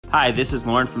Hi, this is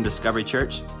Lorne from Discovery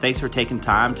Church. Thanks for taking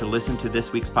time to listen to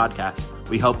this week's podcast.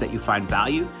 We hope that you find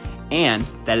value and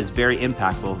that is very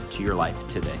impactful to your life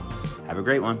today. Have a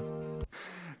great one.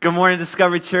 Good morning,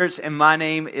 Discovery Church, and my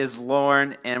name is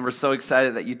Lorne, and we're so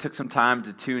excited that you took some time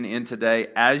to tune in today.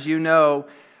 As you know,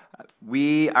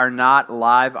 we are not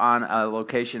live on a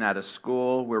location at a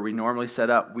school where we normally set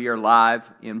up. We are live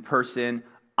in person,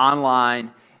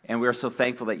 online, and we are so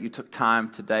thankful that you took time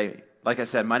today. Like I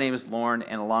said, my name is Lorne,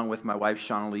 and along with my wife,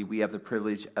 Shauna Lee, we have the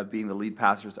privilege of being the lead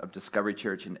pastors of Discovery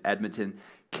Church in Edmonton,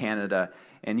 Canada.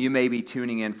 And you may be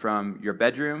tuning in from your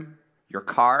bedroom, your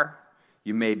car.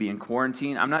 You may be in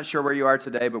quarantine. I'm not sure where you are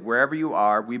today, but wherever you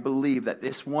are, we believe that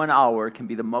this 1 hour can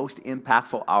be the most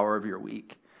impactful hour of your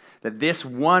week. That this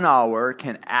 1 hour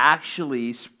can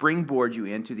actually springboard you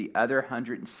into the other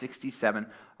 167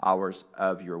 hours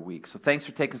of your week. So thanks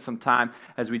for taking some time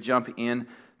as we jump in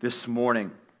this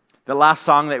morning. The last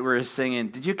song that we were singing,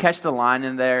 did you catch the line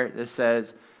in there that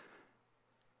says,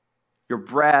 your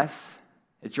breath,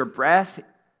 it's your breath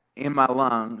in my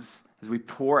lungs as we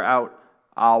pour out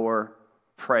our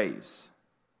praise.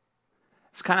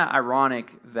 It's kind of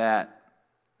ironic that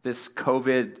this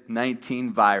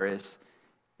COVID-19 virus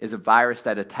is a virus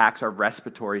that attacks our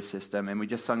respiratory system, and we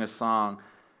just sung a song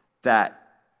that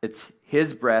it's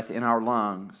His breath in our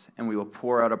lungs, and we will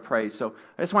pour out a praise. So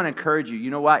I just want to encourage you.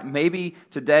 You know what? Maybe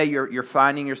today you're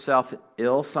finding yourself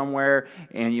ill somewhere,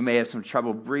 and you may have some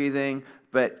trouble breathing.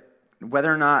 But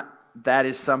whether or not that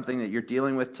is something that you're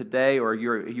dealing with today, or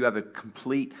you have a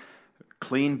complete,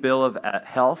 clean bill of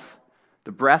health,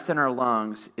 the breath in our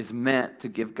lungs is meant to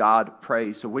give God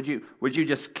praise. So would you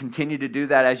just continue to do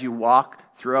that as you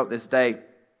walk throughout this day?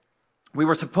 We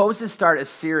were supposed to start a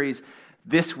series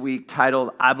this week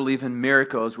titled, I Believe in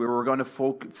Miracles, where we're going to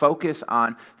focus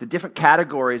on the different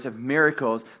categories of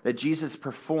miracles that Jesus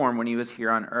performed when He was here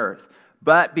on earth.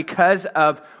 But because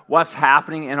of what's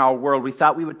happening in our world, we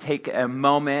thought we would take a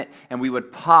moment and we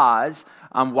would pause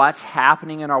on what's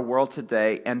happening in our world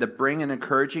today and to bring an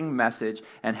encouraging message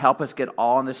and help us get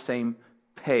all on the same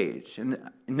page. And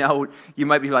now you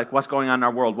might be like, what's going on in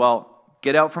our world? Well,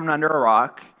 get out from under a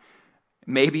rock.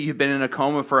 Maybe you've been in a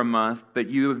coma for a month, but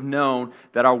you have known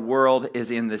that our world is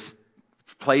in this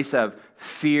place of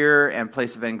fear and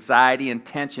place of anxiety and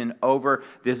tension over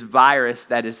this virus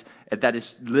that is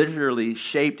literally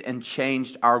shaped and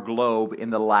changed our globe in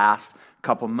the last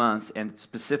couple months, and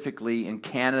specifically in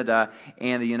Canada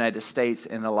and the United States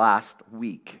in the last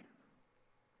week.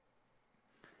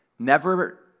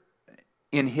 Never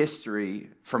in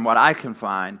history, from what I can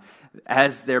find,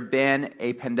 has there been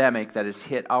a pandemic that has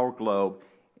hit our globe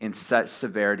in such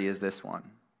severity as this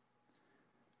one.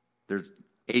 There's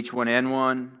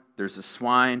H1N1, there's the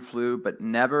swine flu, but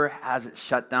never has it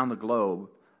shut down the globe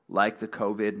like the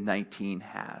COVID-19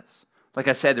 has. Like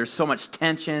I said, there's so much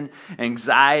tension,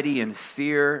 anxiety, and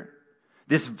fear.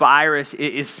 This virus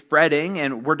is spreading,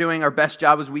 and we're doing our best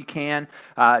job as we can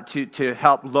to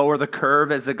help lower the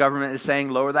curve, as the government is saying,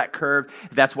 lower that curve.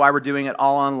 That's why we're doing it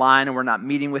all online, and we're not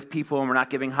meeting with people, and we're not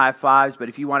giving high fives. But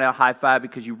if you want a high five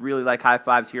because you really like high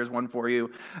fives, here's one for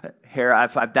you. Here, high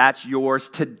five. That's yours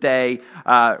today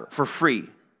for free.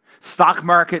 Stock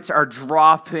markets are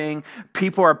dropping.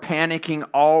 People are panicking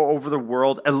all over the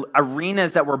world.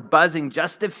 Arenas that were buzzing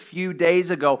just a few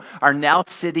days ago are now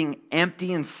sitting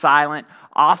empty and silent.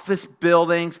 Office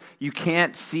buildings, you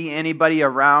can't see anybody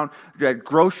around.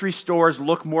 Grocery stores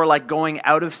look more like going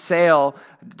out of sale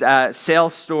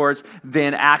stores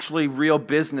than actually real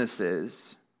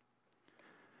businesses.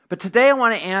 But today I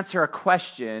want to answer a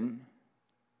question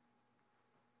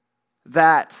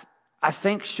that I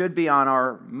think should be on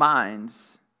our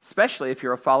minds, especially if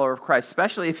you're a follower of Christ.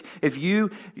 Especially if you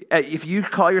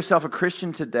call yourself a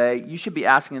Christian today, you should be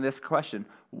asking this question: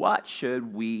 what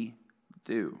should we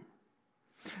do?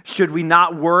 Should we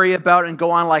not worry about and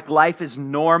go on like life is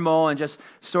normal and just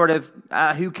sort of,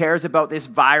 who cares about this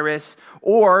virus?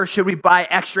 Or should we buy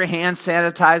extra hand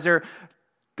sanitizer,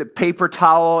 the paper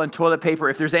towel and toilet paper,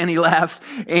 if there's any left,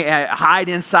 and hide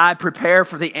inside, prepare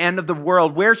for the end of the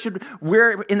world? Where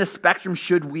in the spectrum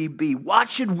should we be? What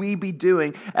should we be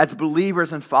doing as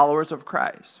believers and followers of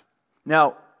Christ?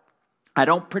 Now, I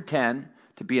don't pretend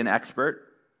to be an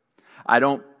expert. I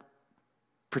don't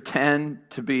pretend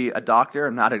to be a doctor.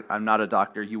 I'm not a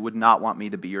doctor. You would not want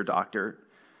me to be your doctor.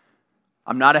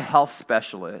 I'm not a health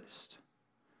specialist.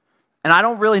 And I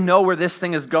don't really know where this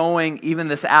thing is going even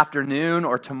this afternoon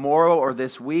or tomorrow or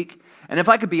this week. And if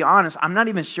I could be honest, I'm not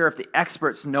even sure if the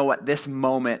experts know at this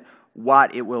moment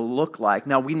what it will look like.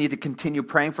 Now, we need to continue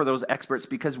praying for those experts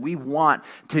because we want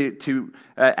to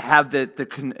have the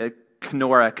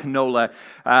canola,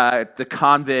 the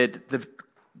convid,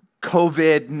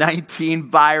 COVID-19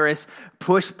 virus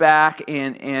pushed back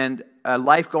and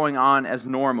life going on as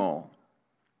normal.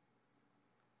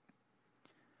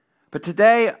 But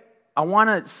today, I want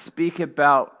to speak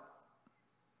about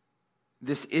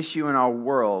this issue in our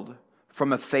world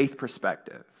from a faith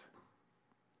perspective.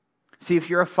 See, if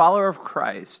you're a follower of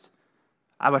Christ,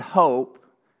 I would hope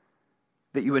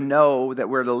that you would know that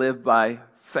we're to live by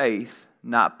faith,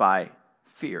 not by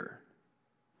fear.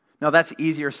 Now, that's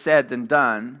easier said than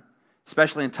done,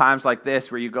 especially in times like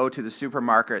this where you go to the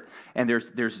supermarket and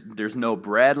there's no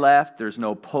bread left, there's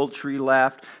no poultry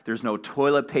left, there's no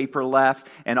toilet paper left,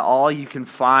 and all you can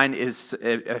find is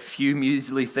a few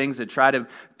measly things to try to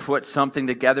put something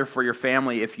together for your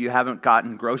family if you haven't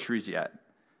gotten groceries yet.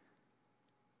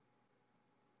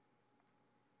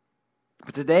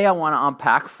 But today I want to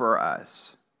unpack for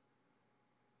us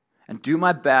and do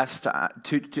my best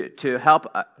to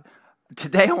help.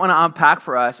 Today I want to unpack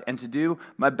for us and to do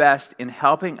my best in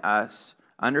helping us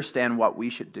understand what we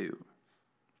should do.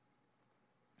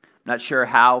 I'm not sure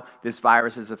how this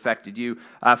virus has affected you.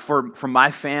 For my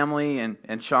family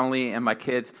and Sean Lee and my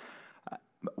kids,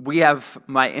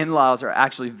 my in-laws are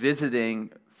actually visiting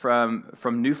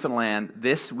from Newfoundland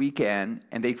this weekend,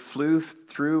 and they flew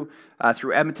through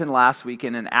Edmonton last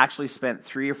weekend and actually spent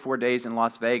 3 or 4 days in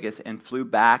Las Vegas and flew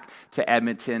back to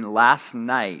Edmonton last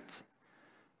night.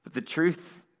 But the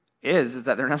truth is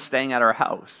that they're not staying at our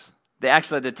house. They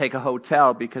actually had to take a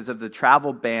hotel because of the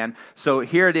travel ban. So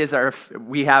here it is.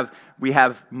 We have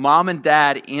mom and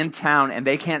dad in town, and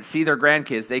they can't see their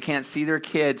grandkids. They can't see their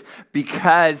kids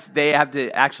because they have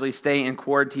to actually stay in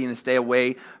quarantine and stay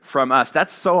away from us.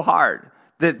 That's so hard.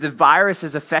 The virus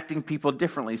is affecting people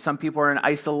differently. Some people are in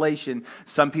isolation.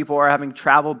 Some people are having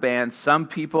travel bans. Some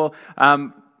people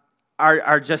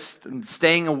are just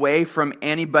staying away from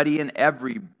anybody and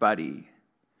everybody.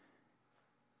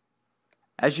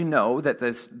 As you know, that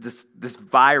this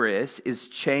virus is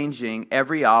changing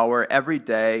every hour, every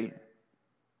day.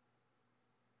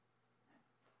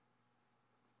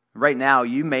 Right now,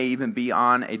 you may even be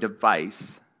on a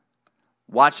device,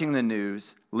 watching the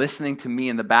news, listening to me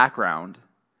in the background,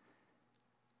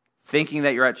 thinking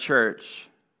that you're at church.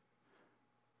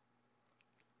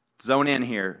 Zone in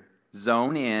here.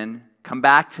 Zone in. Come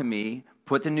back to me.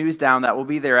 Put the news down. That will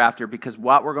be there after, because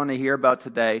what we're going to hear about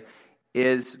today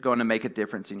is going to make a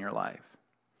difference in your life.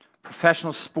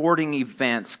 Professional sporting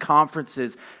events,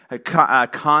 conferences,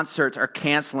 concerts are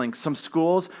canceling. Some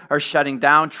schools are shutting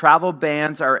down. Travel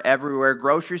bans are everywhere.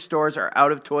 Grocery stores are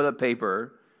out of toilet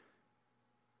paper.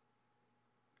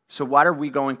 So what are we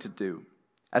going to do?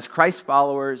 As Christ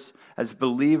followers, as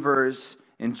believers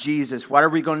in Jesus, what are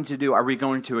we going to do? Are we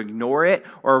going to ignore it?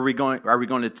 Or are we going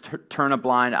to turn a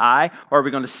blind eye? Or are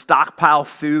we going to stockpile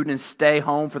food and stay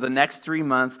home for the next 3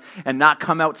 months and not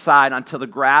come outside until the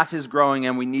grass is growing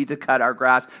and we need to cut our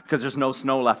grass because there's no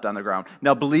snow left on the ground?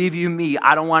 Now, believe you me,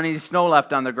 I don't want any snow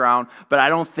left on the ground, but I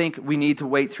don't think we need to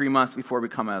wait 3 months before we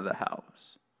come out of the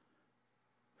house.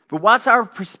 But what's our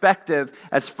perspective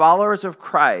as followers of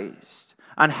Christ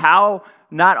on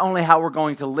not only how we're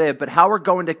going to live, but how we're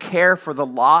going to care for the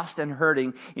lost and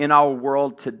hurting in our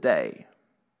world today?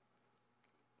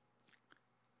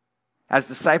 As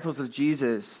disciples of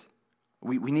Jesus,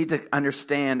 we need to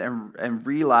understand and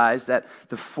realize that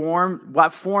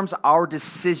what forms our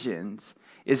decisions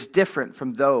is different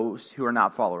from those who are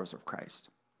not followers of Christ.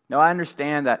 Now, I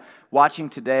understand that watching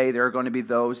today, there are going to be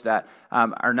those that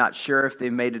are not sure if they've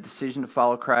made a decision to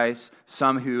follow Christ,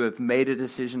 some who have made a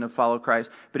decision to follow Christ.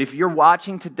 But if you're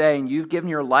watching today and you've given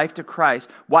your life to Christ,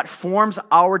 what forms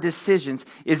our decisions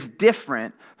is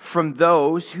different from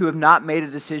those who have not made a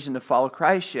decision to follow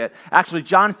Christ yet. Actually,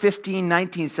 John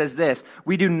 15:19 says this: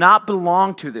 "We do not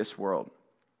belong to this world."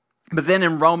 But then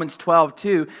in Romans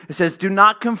 12:2, it says, "Do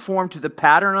not conform to the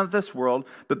pattern of this world,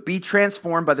 but be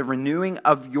transformed by the renewing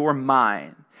of your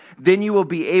mind. Then you will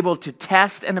be able to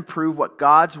test and approve what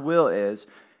God's will is,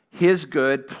 His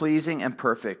good, pleasing, and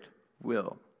perfect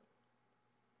will."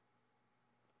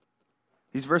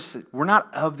 These verses, we're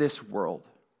not of this world.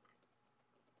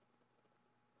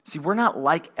 See, we're not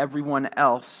like everyone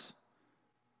else.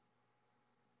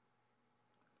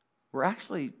 We're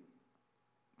actually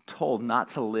told not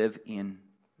to live in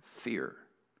fear.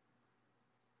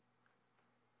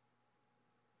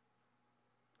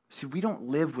 See, we don't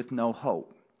live with no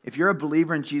hope. If you're a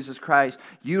believer in Jesus Christ,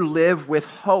 you live with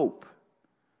hope.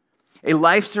 A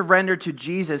life surrendered to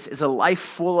Jesus is a life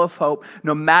full of hope,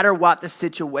 no matter what the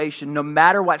situation, no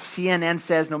matter what CNN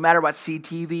says, no matter what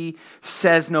CTV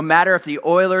says, no matter if the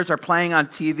Oilers are playing on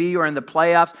TV or in the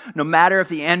playoffs, no matter if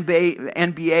the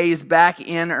NBA is back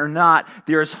in or not,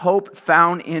 there is hope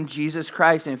found in Jesus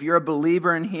Christ. And if you're a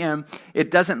believer in Him, it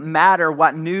doesn't matter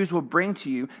what news will bring to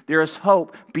you, there is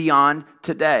hope beyond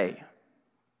today.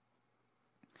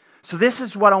 So this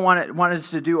is what I want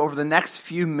us to do over the next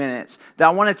few minutes. That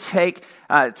I want to take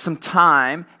some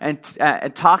time and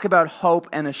talk about hope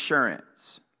and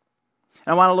assurance.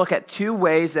 And I want to look at two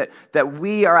ways that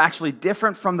we are actually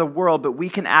different from the world, but we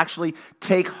can actually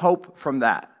take hope from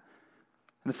that.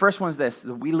 And the first one is this: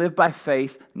 that we live by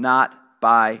faith, not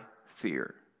by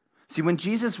fear. See, when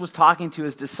Jesus was talking to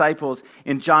His disciples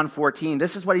in John 14,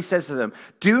 this is what He says to them: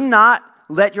 "Do not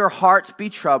let your hearts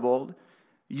be troubled.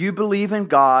 You believe in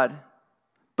God,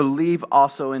 believe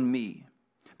also in me."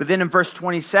 But then in verse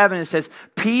 27 it says,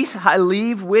 "Peace I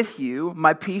leave with you,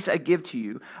 my peace I give to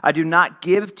you. I do not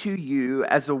give to you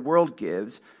as the world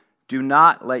gives. Do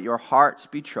not let your hearts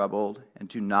be troubled and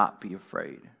do not be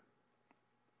afraid."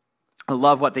 I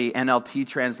love what the NLT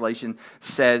translation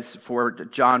says for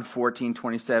John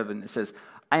 14:27. It says,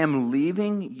 "I am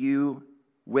leaving you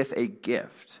with a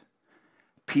gift,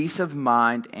 peace of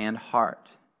mind and heart.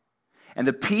 And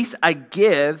the peace I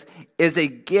give is a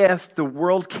gift the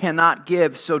world cannot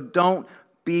give, so don't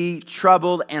be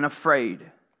troubled and afraid."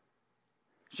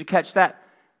 Did you catch that?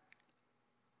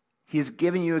 He's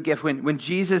giving you a gift. When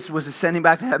Jesus was ascending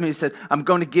back to heaven, He said, "I'm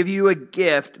going to give you a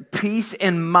gift, peace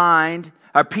in mind,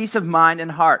 or peace of mind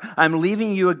and heart. I'm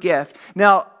leaving you a gift."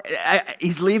 Now,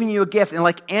 He's leaving you a gift, and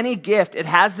like any gift, it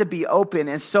has to be open.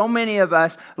 And so many of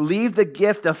us leave the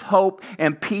gift of hope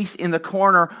and peace in the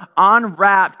corner,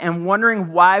 unwrapped, and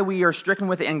wondering why we are stricken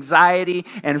with anxiety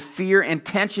and fear and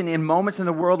tension in moments in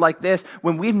the world like this,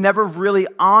 when we've never really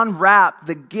unwrapped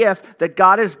the gift that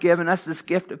God has given us, this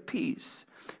gift of peace.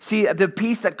 See, the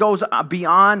peace that goes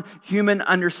beyond human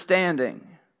understanding.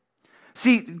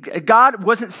 See, God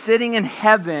wasn't sitting in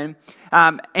heaven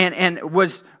and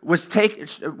was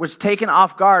taken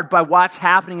off guard by what's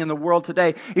happening in the world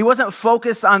today. He wasn't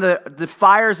focused on the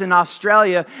fires in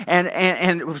Australia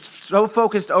and was so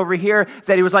focused over here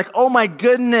that He was like, "Oh my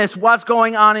goodness, what's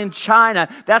going on in China?"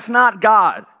 That's not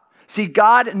God. See,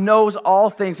 God knows all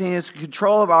things, and He is in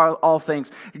control of all things.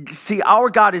 See, our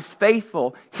God is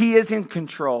faithful. He is in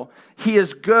control. He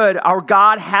is good. Our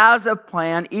God has a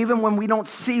plan, even when we don't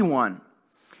see one.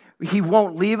 He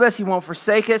won't leave us. He won't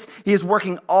forsake us. He is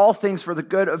working all things for the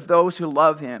good of those who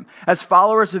love Him. As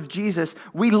followers of Jesus,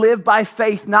 we live by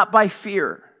faith, not by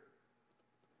fear.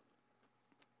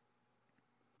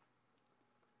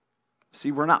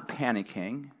 See, we're not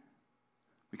panicking.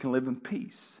 We can live in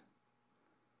peace.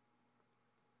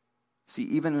 See,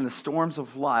 even in the storms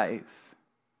of life,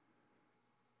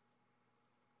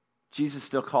 Jesus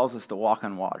still calls us to walk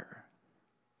on water.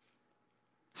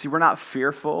 See, we're not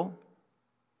fearful.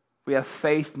 We have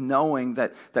faith knowing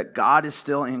that God is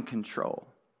still in control.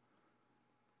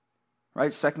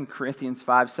 Right? 2 Corinthians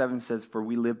 5:7 says, "For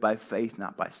we live by faith,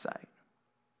 not by sight."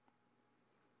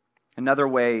 Another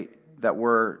way that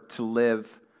we're to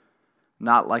live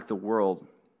not like the world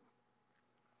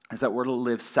is that we're to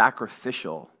live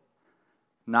sacrificial,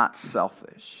 not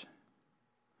selfish.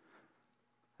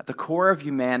 At the core of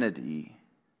humanity,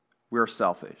 we're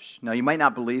selfish. Now, you might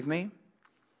not believe me,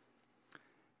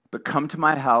 but come to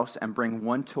my house and bring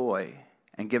one toy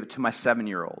and give it to my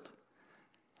 7-year-old.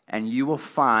 And you will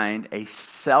find a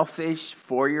selfish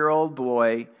 4-year-old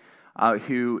boy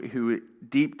who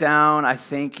deep down, I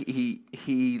think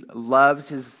he loves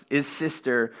his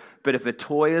sister, but if a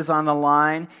toy is on the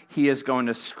line, he is going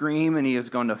to scream and he is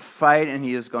going to fight and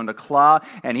he is going to claw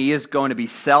and he is going to be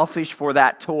selfish for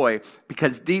that toy,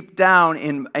 because deep down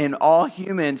in all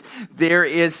humans, there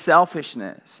is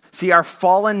selfishness. See, our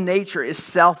fallen nature is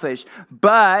selfish,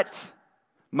 but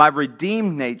my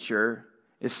redeemed nature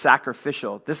is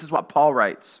sacrificial. This is what Paul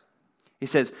writes. He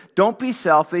says, "Don't be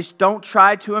selfish. Don't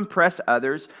try to impress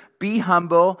others. Be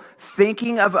humble.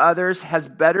 Thinking of others as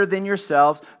better than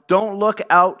yourselves. Don't look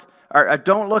out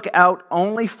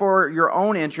only for your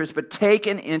own interest, but take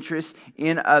an interest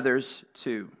in others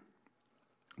too."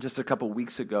 Just a couple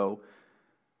weeks ago,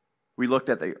 we looked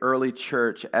at the early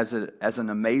church as an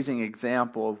amazing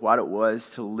example of what it was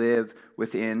to live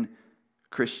within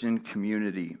Christian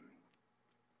community.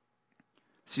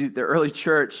 See, the early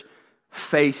church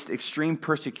faced extreme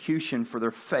persecution for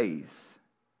their faith.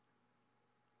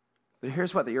 But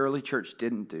here's what the early church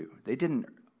didn't do. They didn't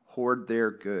hoard their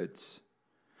goods.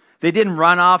 They didn't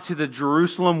run off to the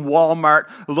Jerusalem Walmart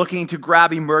looking to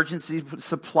grab emergency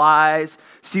supplies.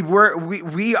 See,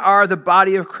 we are the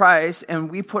body of Christ,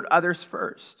 and we put others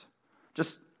first.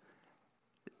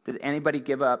 Did anybody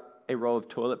give up a roll of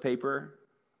toilet paper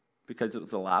because it was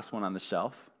the last one on the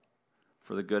shelf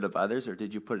for the good of others, or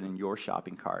did you put it in your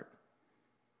shopping cart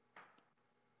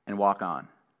and walk on?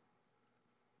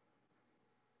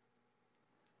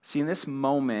 See, in this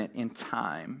moment in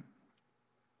time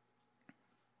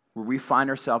where we find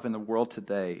ourselves in the world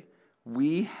today,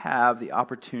 we have the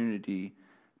opportunity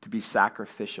to be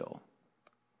sacrificial.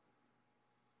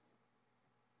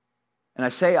 And I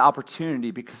say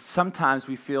opportunity because sometimes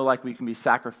we feel like we can be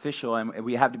sacrificial, and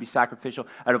we have to be sacrificial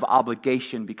out of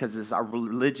obligation because it's our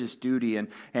religious duty, and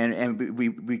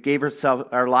we gave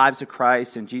our lives to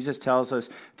Christ, and Jesus tells us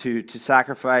to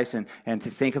sacrifice and to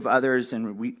think of others,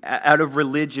 and we out of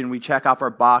religion we check off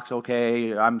our box.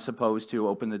 Okay, I'm supposed to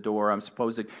open the door. I'm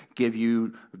supposed to give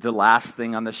you the last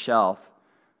thing on the shelf.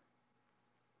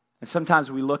 And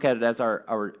sometimes we look at it as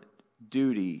our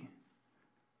duty,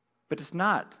 but it's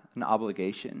not an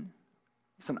obligation.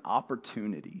 It's an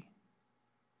opportunity.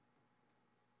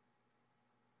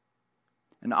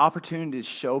 An opportunity to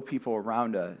show people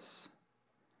around us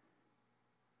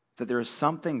that there is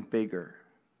something bigger.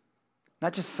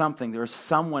 Not just something, there is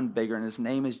someone bigger, and his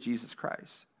name is Jesus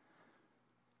Christ.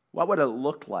 What would it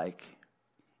look like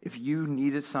if you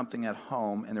needed something at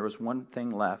home and there was one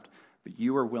thing left, but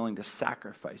you were willing to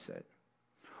sacrifice it?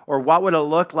 Or what would it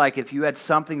look like if you had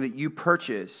something that you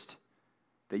purchased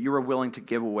that you were willing to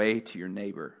give away to your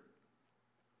neighbor?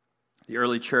 The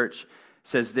early church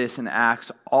says this in Acts: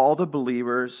 all the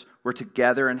believers were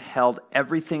together and held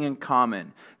everything in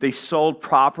common. They sold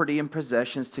property and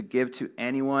possessions to give to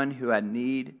anyone who had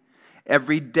need.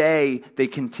 Every day they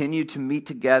continued to meet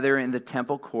together in the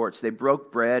temple courts. They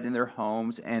broke bread in their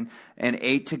homes and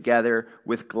ate together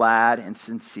with glad and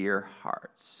sincere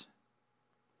hearts.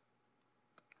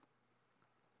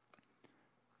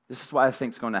 This is what I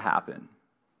think is going to happen.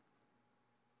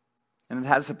 And it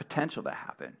has the potential to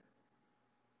happen.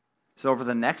 So over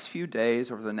the next few days,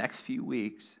 over the next few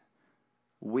weeks,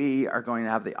 we are going to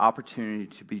have the opportunity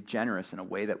to be generous in a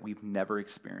way that we've never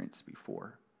experienced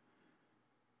before.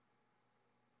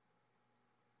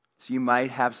 So you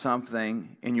might have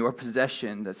something in your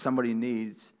possession that somebody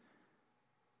needs,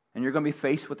 and you're going to be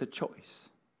faced with a choice.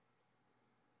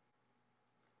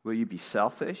 Will you be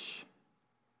selfish,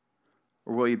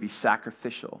 or will you be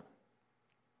sacrificial?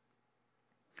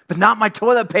 But not my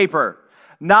toilet paper.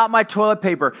 Not my toilet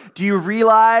paper. Do you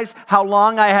realize how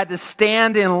long I had to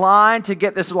stand in line to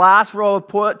get this last roll of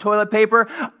toilet paper?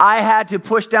 I had to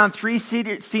push down 3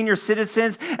 senior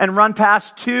citizens and run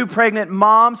past 2 pregnant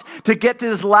moms to get to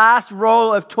this last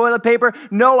roll of toilet paper.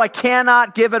 No, I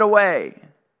cannot give it away.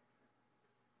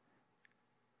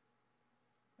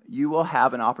 You will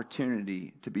have an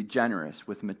opportunity to be generous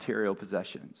with material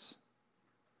possessions.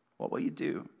 What will you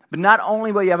do? But not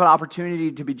only will you have an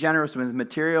opportunity to be generous with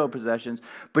material possessions,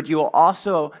 but you will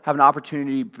also have an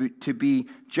opportunity to be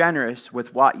generous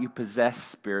with what you possess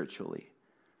spiritually.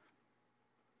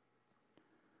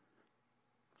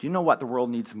 Do you know what the world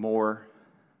needs more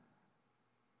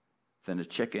than a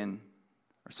chicken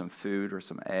or some food or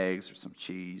some eggs or some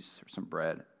cheese or some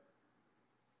bread?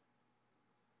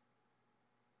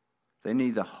 They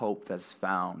need the hope that's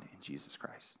found in Jesus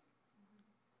Christ.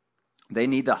 They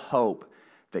need the hope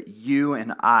that you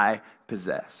and I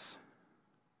possess.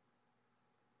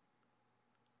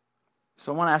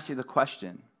 So I want to ask you the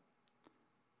question: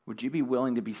 would you be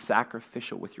willing to be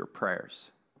sacrificial with your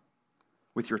prayers,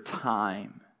 with your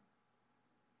time?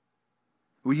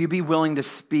 Will you be willing to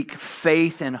speak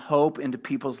faith and hope into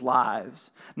people's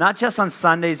lives? Not just on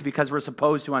Sundays because we're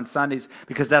supposed to on Sundays,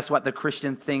 because that's what the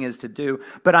Christian thing is to do,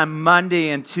 but on Monday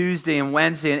and Tuesday and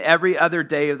Wednesday and every other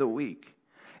day of the week.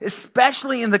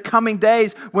 Especially in the coming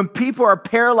days when people are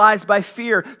paralyzed by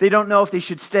fear. They don't know if they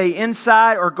should stay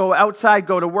inside or go outside,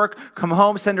 go to work, come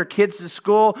home, send their kids to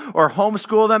school, or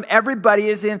homeschool them. Everybody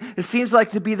is in, it seems like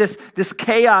to be this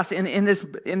chaos in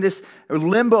this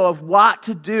limbo of what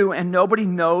to do, and nobody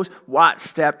knows what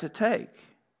step to take.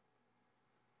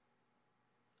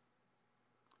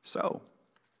 So,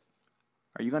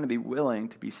 are you going to be willing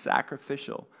to be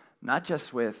sacrificial, not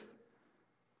just with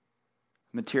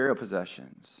material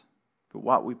possessions, but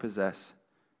what we possess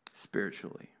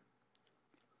spiritually?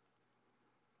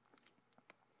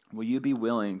 Will you be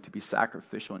willing to be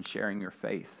sacrificial in sharing your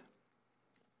faith?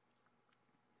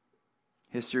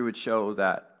 History would show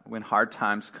that when hard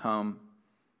times come,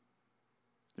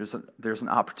 there's an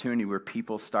opportunity where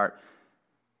people start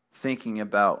thinking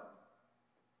about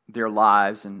their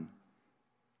lives and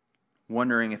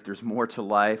wondering if there's more to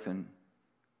life and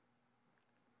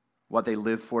what they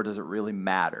live for, does it really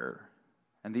matter?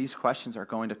 And these questions are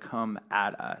going to come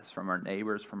at us from our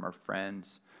neighbors, from our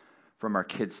friends, from our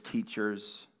kids'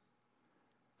 teachers,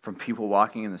 from people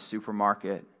walking in the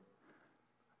supermarket.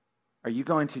 Are you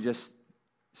going to just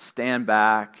stand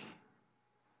back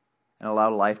and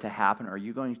allow life to happen? Or are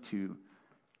you going to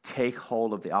take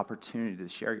hold of the opportunity to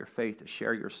share your faith, to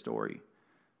share your story,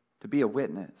 to be a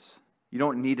witness? You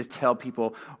don't need to tell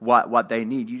people what they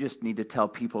need. You just need to tell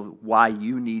people why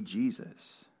you need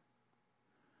Jesus.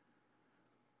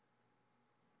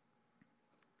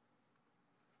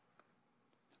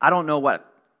 I don't know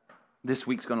what this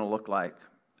week's going to look like.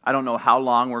 I don't know how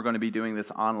long we're going to be doing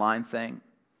this online thing.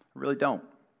 I really don't.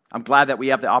 I'm glad that we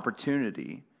have the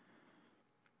opportunity.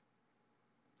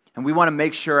 And we want to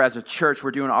make sure as a church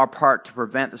we're doing our part to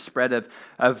prevent the spread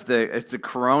of the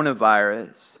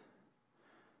coronavirus.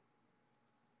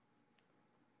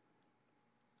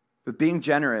 But being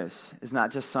generous is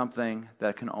not just something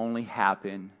that can only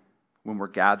happen when we're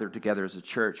gathered together as a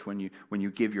church, when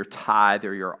you give your tithe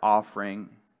or your offering.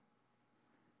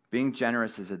 Being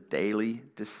generous is a daily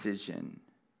decision.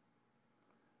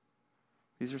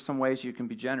 These are some ways you can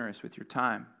be generous with your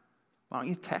time. Why don't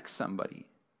you text somebody?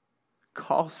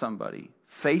 Call somebody.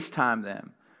 FaceTime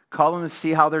them. Call them to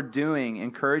see how they're doing.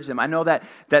 Encourage them. I know that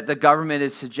the government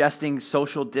is suggesting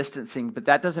social distancing, but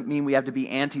that doesn't mean we have to be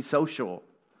antisocial.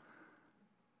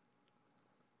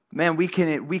 Man, we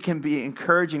can be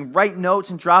encouraging. Write notes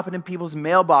and drop it in people's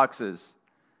mailboxes.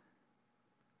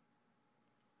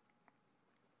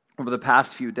 Over the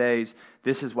past few days,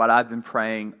 this is what I've been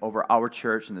praying over our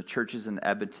church and the churches in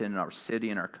Edmonton and our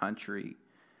city and our country.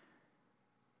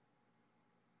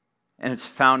 And it's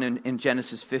found in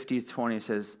Genesis 50:20. It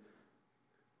says,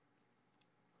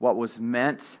 what was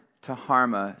meant to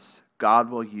harm us, God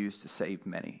will use to save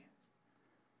many.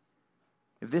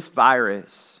 If this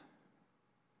virus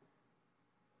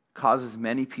causes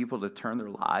many people to turn their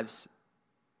lives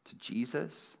to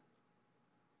Jesus,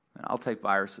 then I'll take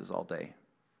viruses all day.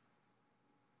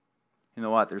 You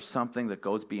know what? There's something that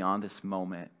goes beyond this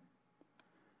moment.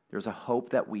 There's a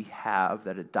hope that we have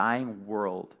that a dying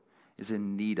world is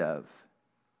in need of.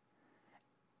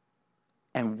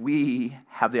 And we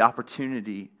have the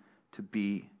opportunity to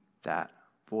be that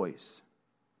voice.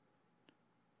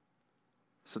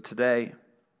 So today,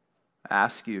 I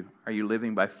ask you, are you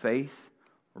living by faith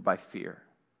or by fear?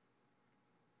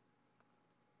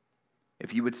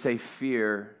 If you would say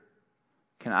fear,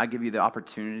 can I give you the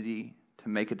opportunity to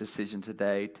make a decision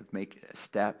today, to make a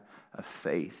step of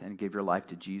faith and give your life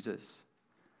to Jesus?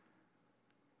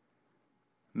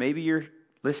 Maybe you're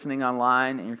listening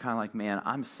online and you're kind of like, man,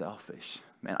 I'm selfish.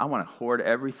 Man, I want to hoard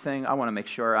everything. I want to make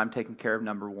sure I'm taking care of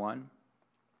number one.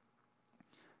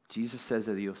 Jesus says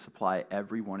that he'll supply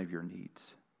every one of your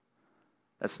needs.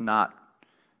 That's not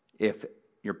if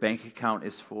your bank account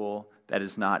is full. That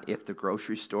is not if the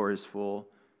grocery store is full.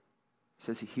 He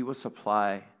says he will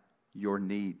supply your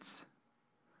needs.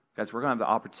 Guys, we're going to have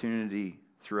the opportunity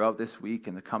throughout this week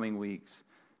and the coming weeks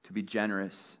to be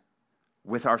generous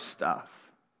with our stuff,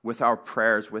 with our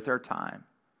prayers, with our time.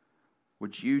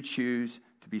 Would you choose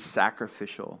to be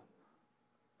sacrificial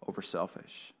over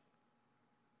selfish?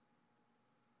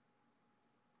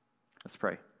 Let's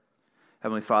pray.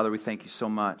 Heavenly Father, we thank you so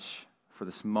much for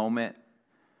this moment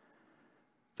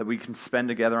that we can spend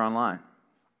together online.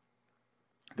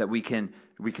 That we can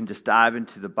just dive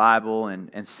into the Bible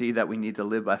and see that we need to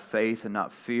live by faith and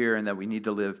not fear, and that we need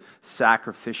to live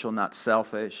sacrificial, not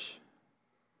selfish.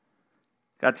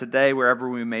 God, today, wherever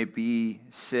we may be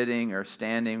sitting or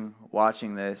standing,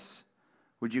 watching this,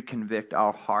 would you convict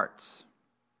our hearts?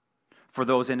 For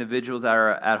those individuals that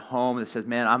are at home that says,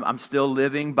 man, I'm still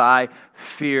living by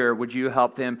fear, would you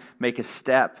help them make a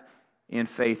step in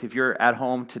faith? If you're at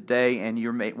home today and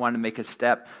you want to make a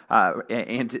step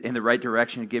in the right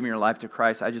direction and giving your life to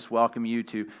Christ, I just welcome you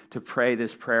to pray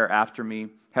this prayer after me.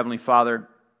 Heavenly Father,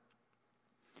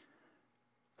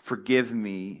 forgive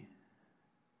me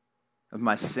of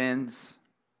my sins.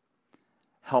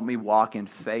 Help me walk in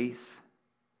faith.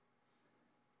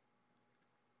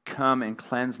 Come and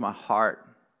cleanse my heart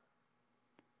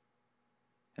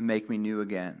and make me new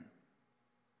again.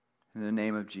 In the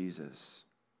name of Jesus.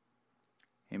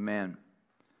 Amen.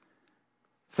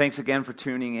 Thanks again for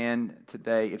tuning in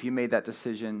today. If you made that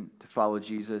decision to follow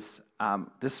Jesus,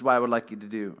 this is what I would like you to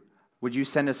do. Would you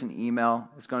send us an email?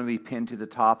 It's going to be pinned to the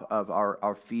top of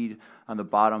our feed on the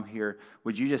bottom here.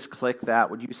 Would you just click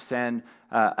that? Would you send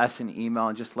us an email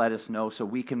and just let us know so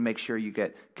we can make sure you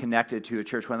get connected to a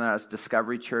church, whether it's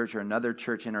Discovery Church or another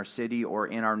church in our city or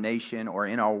in our nation or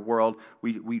in our world.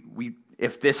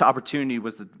 If this opportunity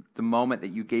was the moment that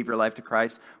you gave your life to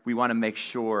Christ, we want to make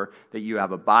sure that you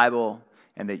have a Bible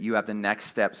and that you have the next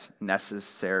steps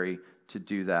necessary to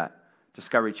do that.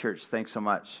 Discovery Church, thanks so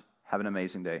much. Have an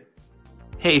amazing day.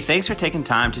 Hey, thanks for taking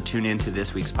time to tune in to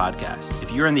this week's podcast.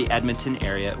 If you're in the Edmonton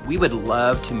area, we would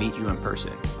love to meet you in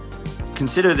person.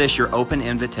 Consider this your open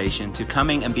invitation to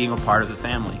coming and being a part of the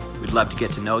family. We'd love to get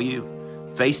to know you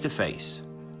face to face,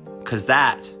 because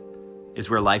that is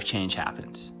where life change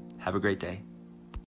happens. Have a great day.